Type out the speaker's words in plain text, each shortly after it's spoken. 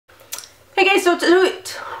so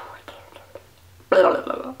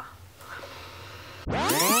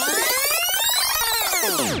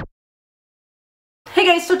Hey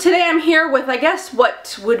guys, so today I'm here with, I guess,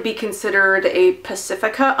 what would be considered a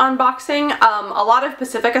Pacifica unboxing. A lot of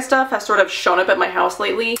Pacifica stuff has sort of shown up at my house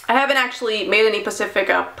lately. I haven't actually made any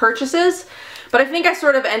Pacifica purchases, but I think I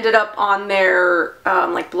sort of ended up on their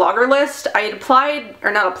like blogger list. I had applied,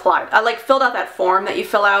 or not applied, I like filled out that form that you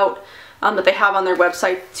fill out that they have on their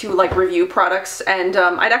website to like review products, and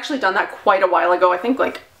I'd actually done that quite a while ago, I think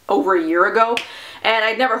like over a year ago. And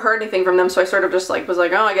I'd never heard anything from them, so I sort of just like was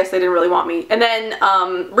like, oh, I guess they didn't really want me. And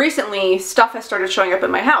then recently, stuff has started showing up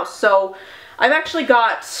at my house. So I've actually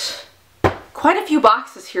got quite a few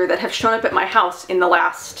boxes here that have shown up at my house in the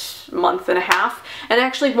last month and a half. And I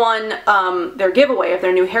actually won their giveaway of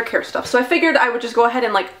their new hair care stuff. So I figured I would just go ahead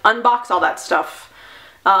and like unbox all that stuff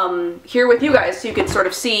here with you guys, so you could sort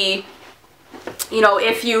of see, you know,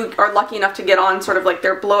 if you are lucky enough to get on sort of like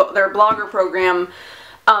their blogger program,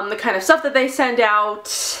 the kind of stuff that they send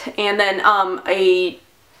out, and then a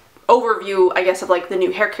overview, I guess, of like the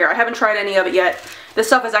new hair care. I haven't tried any of it yet. This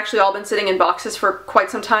stuff has actually all been sitting in boxes for quite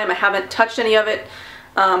some time. I haven't touched any of it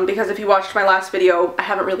because if you watched my last video, I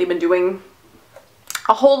haven't really been doing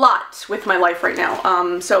a whole lot with my life right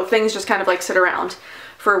now. So things just kind of like sit around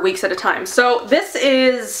for weeks at a time. So this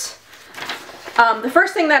is the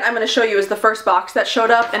first thing that I'm going to show you is the first box that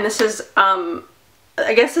showed up, and this is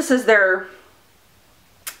I guess this is their,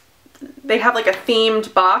 they have like a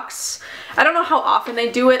themed box. I don't know how often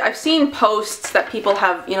they do it. I've seen posts that people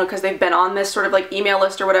have, you know, because they've been on this sort of like email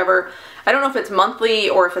list or whatever. I don't know if it's monthly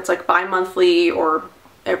or if it's like bi-monthly or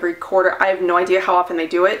every quarter. I have no idea how often they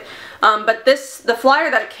do it. But the flyer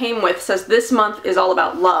that it came with says this month is all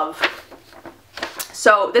about love.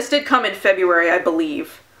 So this did come in February, I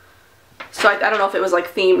believe. So I don't know if it was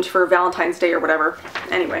like themed for Valentine's Day or whatever.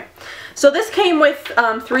 Anyway. So this came with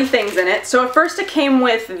 3 things in it. So at first it came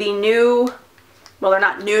with the new, well, they're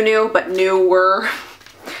not new, but newer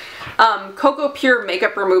Cocoa Pure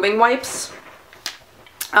makeup removing wipes.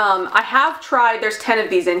 I have tried, there's 10 of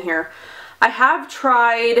these in here. I have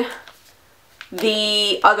tried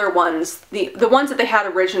the other ones, the ones that they had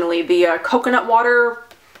originally, the coconut water,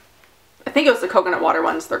 I think it was the coconut water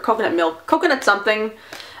ones. They're coconut milk, coconut something.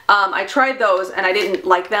 I tried those and I didn't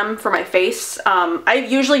like them for my face. I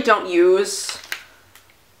usually don't use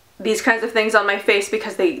these kinds of things on my face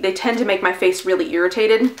because they tend to make my face really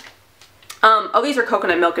irritated. Oh, these are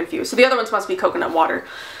coconut milk infused, so the other ones must be coconut water.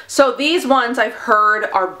 So these ones I've heard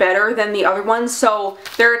are better than the other ones, so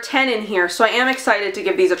there are 10 in here, so I am excited to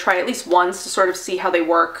give these a try at least once to sort of see how they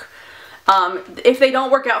work. If they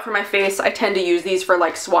don't work out for my face, I tend to use these for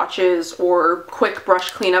like swatches or quick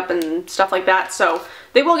brush cleanup and stuff like that, so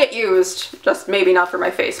they will get used, just maybe not for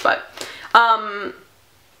my face. But I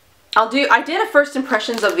did a first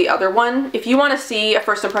impressions of the other one. If you want to see a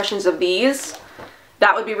first impressions of these,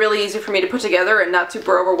 that would be really easy for me to put together and not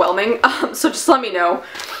super overwhelming. So just let me know.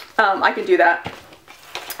 I can do that.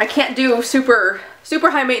 I can't do super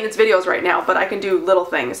high maintenance videos right now, but I can do little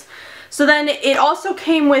things. So then it also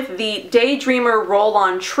came with the Daydreamer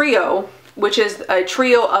Roll-On Trio, which is a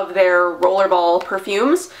trio of their rollerball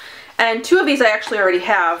perfumes. And 2 of these I actually already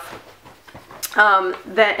have. And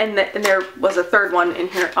there was a third one in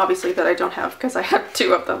here, obviously, that I don't have because I have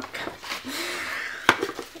 2 of them.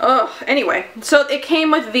 Anyway, so it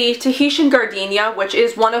came with the Tahitian Gardenia, which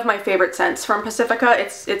is one of my favorite scents from Pacifica.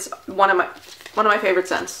 It's one of my favorite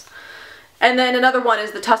scents. And then another one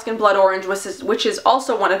is the Tuscan Blood Orange, which is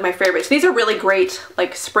also one of my favorites. These are really great,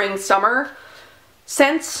 like spring, summer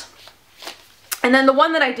scents. And then the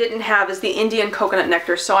one that I didn't have is the Indian Coconut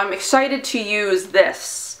Nectar, so I'm excited to use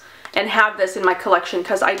this and have this in my collection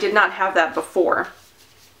because I did not have that before.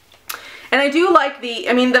 And I do like the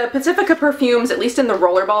Pacifica perfumes, at least in the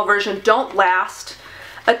rollerball version, don't last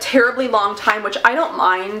a terribly long time, which I don't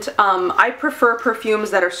mind. I prefer perfumes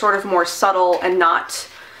that are sort of more subtle and not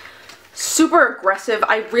super aggressive.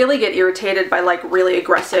 I really get irritated by like really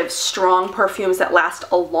aggressive, strong perfumes that last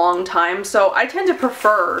a long time, so I tend to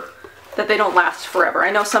prefer that they don't last forever.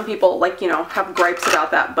 I know some people, like, you know, have gripes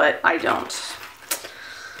about that, but I don't.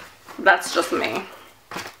 That's just me.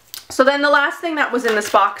 So then the last thing that was in this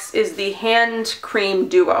box is the Hand Cream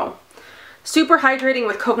Duo. Super hydrating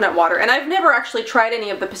with coconut water. And I've never actually tried any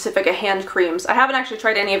of the Pacifica hand creams. I haven't actually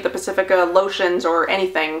tried any of the Pacifica lotions or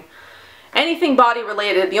anything body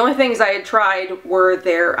related. The only things I had tried were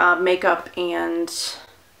their makeup and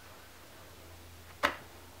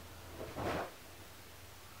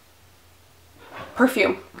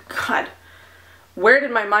perfume. God, where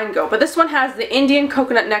did my mind go? But this one has the Indian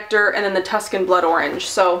Coconut Nectar and then the Tuscan Blood Orange.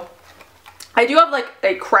 So I do have like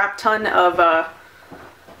a crap ton of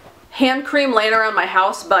hand cream laying around my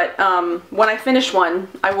house, but when I finish one,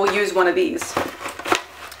 I will use one of these.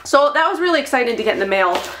 So that was really exciting to get in the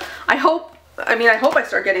mail. I hope I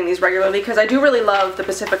start getting these regularly because I do really love the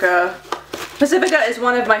Pacifica. Pacifica is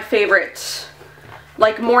one of my favorite,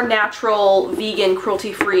 like, more natural, vegan,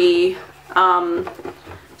 cruelty-free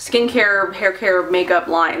skincare, hair care, makeup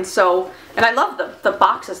lines. So, and I love the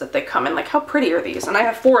boxes that they come in. Like, how pretty are these? And I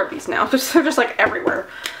have 4 of these now. They're just like everywhere.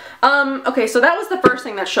 Okay, so that was the first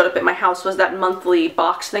thing that showed up at my house, was that monthly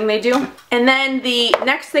box thing they do. And then the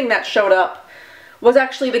next thing that showed up was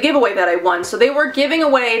actually the giveaway that I won. So they were giving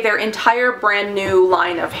away their entire brand new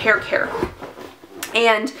line of hair care.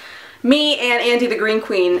 And me and Andy the Green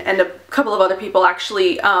Queen and a couple of other people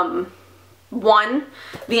actually won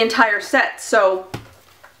the entire set. So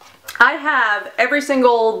I have every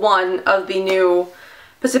single one of the new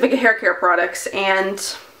Pacifica hair care products,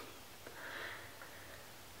 and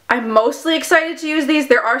I'm mostly excited to use these.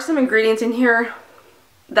 There are some ingredients in here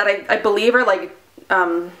that I believe are like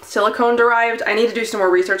silicone derived. I need to do some more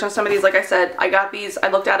research on some of these. Like I said, I got these, I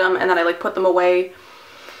looked at them, and then I like put them away.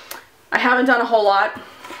 I haven't done a whole lot.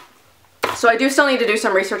 So I do still need to do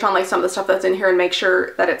some research on like some of the stuff that's in here and make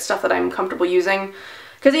sure that it's stuff that I'm comfortable using.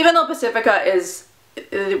 Because even though Pacifica is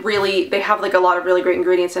really, they have like a lot of really great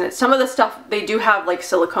ingredients in it, some of the stuff, they do have like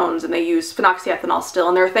silicones and they use phenoxyethanol still,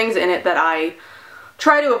 and there are things in it that I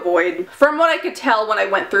try to avoid. From what I could tell when I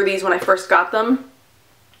went through these when I first got them,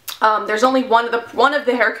 there's only one of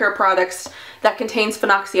the hair care products that contains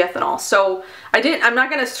phenoxyethanol. So I'm not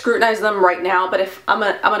going to scrutinize them right now, but if I'm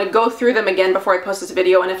gonna go through them again before I post this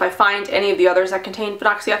video, and if I find any of the others that contain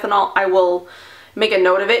phenoxyethanol, I will make a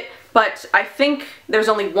note of it. But I think there's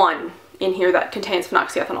only one in here that contains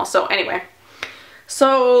phenoxyethanol. So anyway,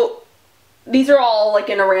 so these are all like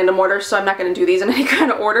in a random order, so I'm not going to do these in any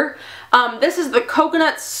kind of order. This is the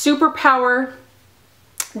Coconut Superpower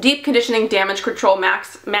Deep Conditioning Damage Control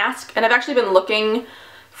Mask, and I've actually been looking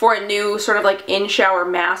for a new sort of like in-shower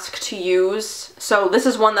mask to use. So this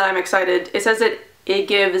is one that I'm excited. It says it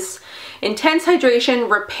gives intense hydration,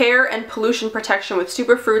 repair, and pollution protection with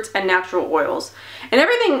superfruits and natural oils. And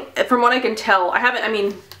everything, from what I can tell, I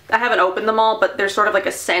haven't opened them all, but there's sort of like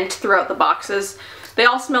a scent throughout the boxes. They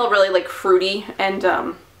all smell really like fruity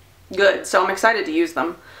and good, so I'm excited to use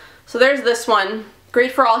them. So there's this one.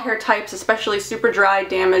 Great for all hair types, especially super dry,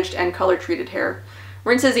 damaged, and color treated hair.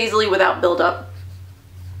 Rinses easily without buildup.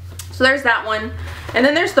 So there's that one. And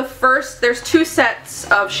then there's there's 2 sets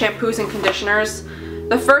of shampoos and conditioners.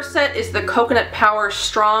 The first set is the Coconut Power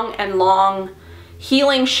Strong and Long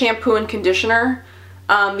Healing Shampoo and Conditioner.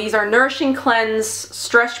 These are nourishing cleanse,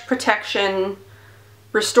 stretch protection,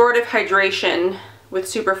 restorative hydration with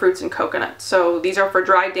superfruits and coconut. So these are for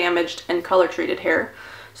dry, damaged, and color treated hair.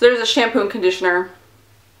 So there's a shampoo and conditioner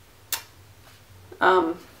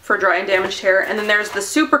for dry and damaged hair. And then there's the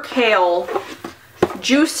Super Kale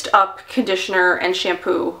Juiced Up Conditioner and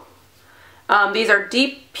Shampoo. These are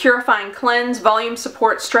deep purifying cleanse, volume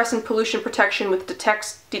support, stress and pollution protection with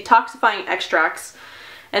detoxifying extracts.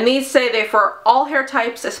 And these say they're for all hair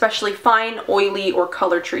types, especially fine, oily, or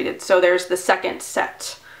color treated. So there's the second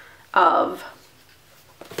set of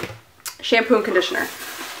shampoo and conditioner.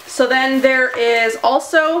 So then there is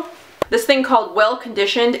also this thing called Well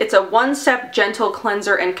Conditioned. It's a 1-step gentle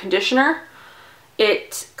cleanser and conditioner.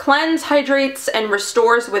 It cleanses, hydrates, and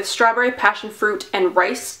restores with strawberry, passion fruit, and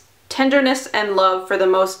rice, tenderness and love for the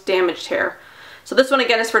most damaged hair. So this one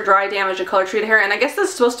again is for dry, damaged, and color treated hair, and I guess this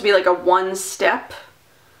is supposed to be like a 1-step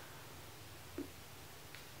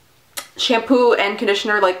shampoo and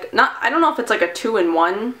conditioner. Like, I don't know if it's like a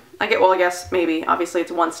 2-in-1. I guess maybe, obviously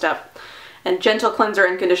it's 1-step. And gentle cleanser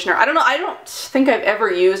and conditioner. I don't know, I don't think I've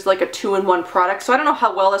ever used like a 2-in-1 product, so I don't know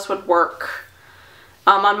how well this would work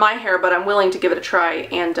on my hair, but I'm willing to give it a try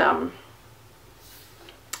and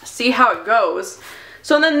see how it goes.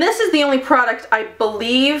 So then this is the only product I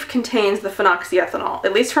believe contains the phenoxyethanol,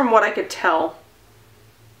 at least from what I could tell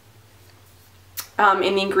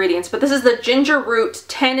in the ingredients. But this is the Ginger Root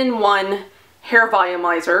 10-in-1 Hair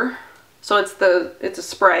Volumizer. So it's a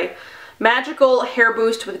spray. Magical hair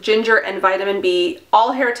boost with ginger and vitamin B,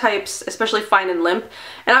 all hair types, especially fine and limp.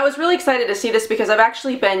 And I was really excited to see this because I've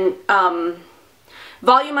actually been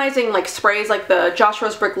volumizing like sprays like the Josh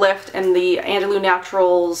Rose Brick Lift and the Andalou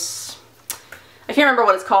Naturals, I can't remember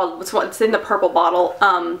what it's called, it's in the purple bottle.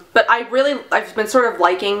 But I've been sort of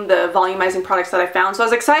liking the volumizing products that I found, so I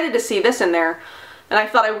was excited to see this in there. And I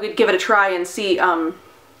thought I would give it a try and see, and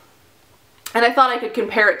I thought I could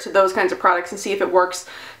compare it to those kinds of products and see if it works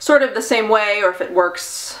sort of the same way or if it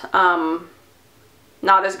works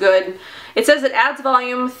not as good. It says it adds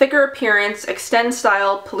volume, thicker appearance, extends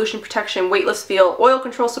style, pollution protection, weightless feel, oil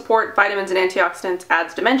control support, vitamins and antioxidants,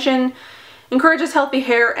 adds dimension, encourages healthy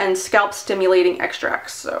hair, and scalp stimulating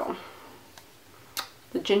extracts. So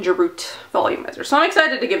the ginger root volumizer. So I'm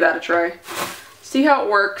excited to give that a try. See how it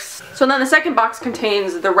works. So then the second box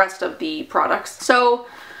contains the rest of the products. So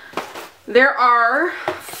there are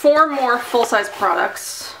 4 more full-size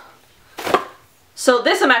products. So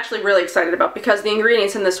this I'm actually really excited about because the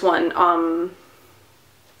ingredients in this one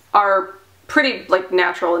are pretty like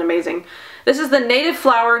natural and amazing. This is the Native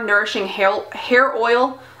Flower Nourishing Hair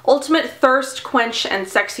Oil, Ultimate Thirst Quench and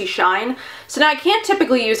Sexy Shine. So now I can't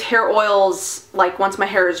typically use hair oils like once my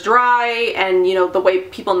hair is dry and you know the way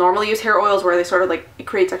people normally use hair oils where they sort of like it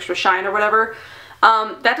creates extra shine or whatever.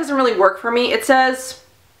 That doesn't really work for me. It says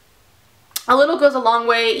a little goes a long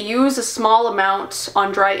way. Use a small amount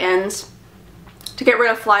on dry ends to get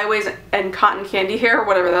rid of flyaways and cotton candy hair,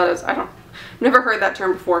 whatever that is. I've never heard that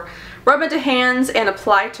term before. Rub into hands and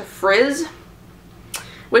apply to frizz,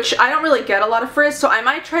 which I don't really get a lot of frizz, so I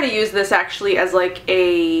might try to use this actually as like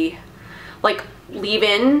a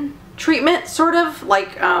leave-in treatment, sort of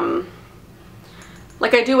like I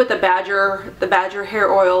do with the Badger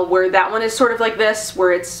hair oil, where that one is sort of like this,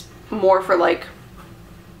 where it's more for like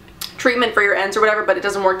treatment for your ends or whatever, but it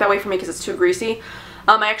doesn't work that way for me because it's too greasy.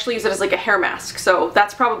 I actually use it as like a hair mask, so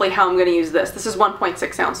that's probably how I'm going to use this. This is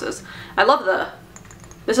 1.6 ounces. I love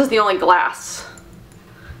this is the only glass.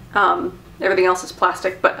 Everything else is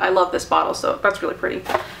plastic, but I love this bottle, so that's really pretty.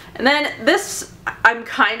 And then this, I'm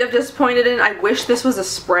kind of disappointed in. I wish this was a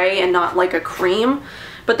spray and not like a cream,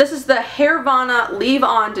 but this is the Hairvana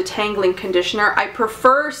Leave-On Detangling Conditioner. I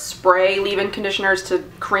prefer spray leave-in conditioners to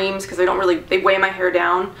creams because they weigh my hair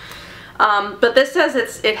down. But this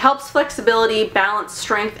says it helps flexibility, balance,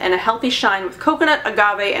 strength, and a healthy shine with coconut,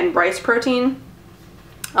 agave, and rice protein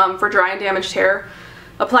for dry and damaged hair.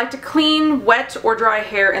 Apply to clean, wet, or dry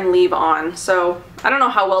hair and leave on. So I don't know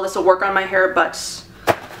how well this will work on my hair, but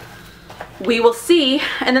we will see.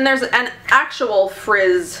 And then there's an actual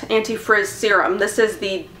anti-frizz serum. This is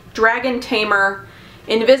the Dragon Tamer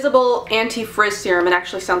Invisible Anti-Frizz Serum. It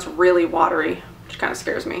actually sounds really watery, which kind of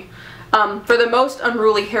scares me. For the most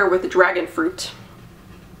unruly hair with dragon fruit.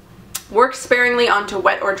 Work sparingly onto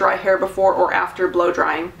wet or dry hair before or after blow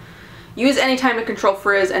drying. Use anytime to control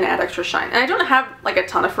frizz and add extra shine. And I don't have like a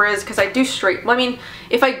ton of frizz because I do straighten. Well, I mean,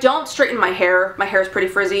 if I don't straighten my hair is pretty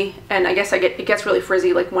frizzy, and I guess it gets really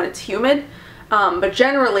frizzy like when it's humid. But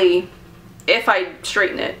generally, if I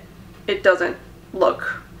straighten it, it doesn't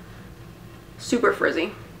look super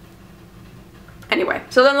frizzy. Anyway,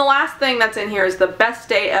 so then the last thing that's in here is the Best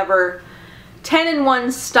Day Ever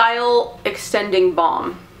 10-in-1 Style Extending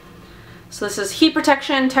Balm. So this is heat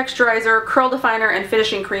protection, texturizer, curl definer, and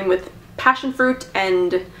finishing cream with passion fruit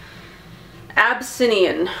and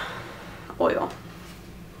Abyssinian oil.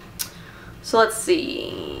 So let's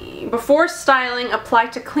see. Before styling, apply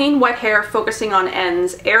to clean wet hair, focusing on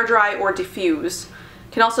ends, air dry or diffuse.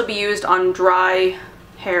 Can also be used on dry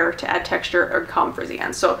hair to add texture or calm frizzy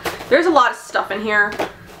ends. So there's a lot of stuff in here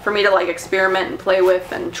for me to like experiment and play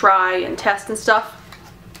with and try and test and stuff.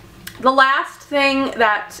 The last thing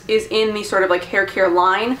that is in the sort of like hair care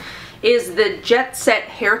line is the Jet Set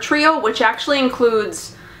Hair Trio, which actually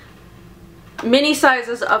includes mini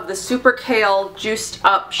sizes of the Super Kale Juiced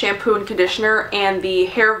Up Shampoo and Conditioner and the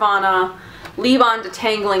Hairvana Leave-On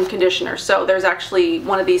Detangling Conditioner. So there's actually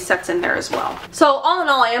one of these sets in there as well. So all in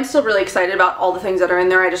all, I am still really excited about all the things that are in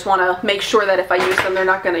there. I just want to make sure that if I use them, they're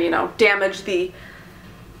not going to, you know, damage the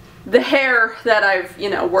hair that I've, you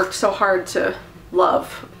know, worked so hard to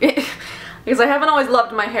love. Because I haven't always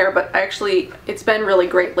loved my hair, but it's been really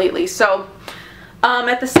great lately. So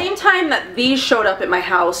at the same time that these showed up at my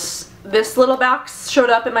house, this little box showed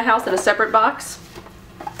up at my house in a separate box.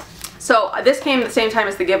 So this came at the same time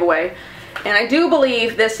as the giveaway. And I do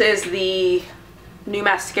believe this is the new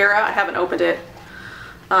mascara. I haven't opened it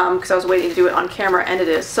because I was waiting to do it on camera, and it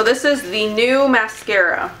is. So this is the new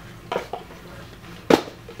mascara.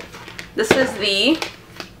 This is the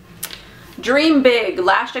Dream Big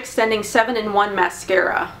Lash Extending 7-in-1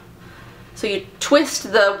 Mascara. So you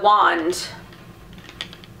twist the wand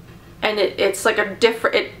and it's like a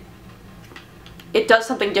different, it does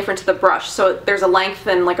something different to the brush. So there's a length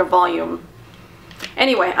and like a volume.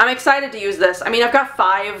 Anyway, I'm excited to use this. I mean, I've got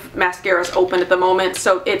 5 mascaras open at the moment,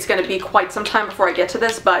 so it's going to be quite some time before I get to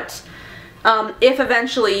this, but if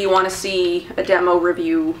eventually you want to see a demo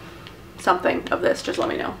review, something of this, just let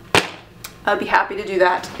me know. I'd be happy to do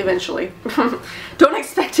that eventually. Don't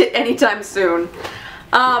expect it anytime soon.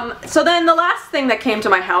 So then the last thing that came to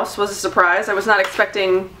my house was a surprise. I was not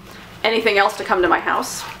expecting anything else to come to my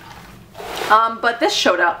house. But this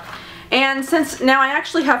showed up. And since now I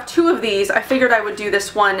actually have 2 of these, I figured I would do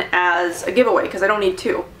this one as a giveaway because I don't need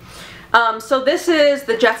 2. So this is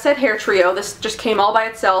the Jet Set Hair Trio. This just came all by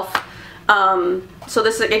itself. So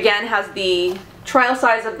this again has the trial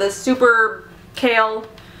size of the Super Kale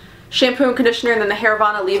shampoo and conditioner, and then the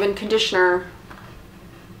Hairvana leave-in conditioner,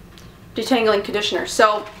 detangling conditioner.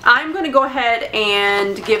 So I'm going to go ahead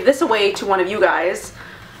and give this away to one of you guys.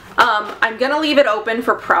 I'm going to leave it open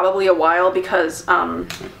for probably a while because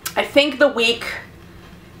I think the week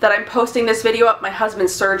that I'm posting this video up, my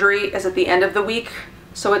husband's surgery is at the end of the week.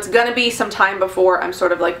 So it's going to be some time before I'm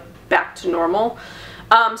sort of like back to normal.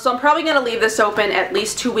 So I'm probably going to leave this open at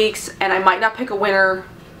least 2 weeks, and I might not pick a winner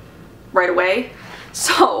right away.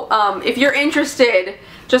 So if you're interested,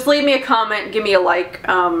 just leave me a comment, give me a like.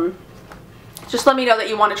 Just let me know that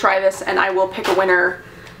you want to try this, and I will pick a winner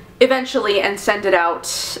eventually and send it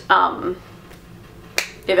out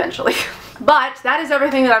eventually. But that is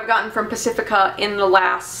everything that I've gotten from Pacifica in the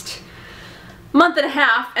last month and a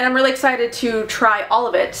half, and I'm really excited to try all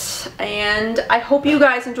of it. And I hope you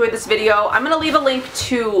guys enjoyed this video. I'm going to leave a link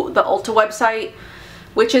to the Ulta website,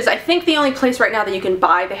 which is I think the only place right now that you can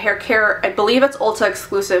buy the hair care. I believe it's Ulta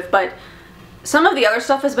exclusive, but some of the other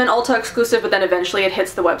stuff has been Ulta exclusive, but then eventually it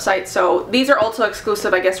hits the website. So these are Ulta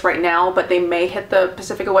exclusive, I guess, right now, but they may hit the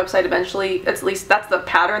Pacifica website eventually. At least that's the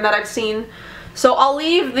pattern that I've seen. So I'll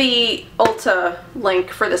leave the Ulta link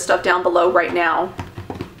for this stuff down below right now.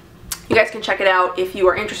 You guys can check it out if you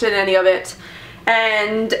are interested in any of it,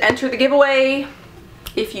 and enter the giveaway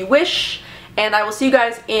if you wish. And I will see you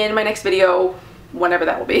guys in my next video, whenever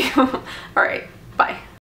that will be. Alright, bye.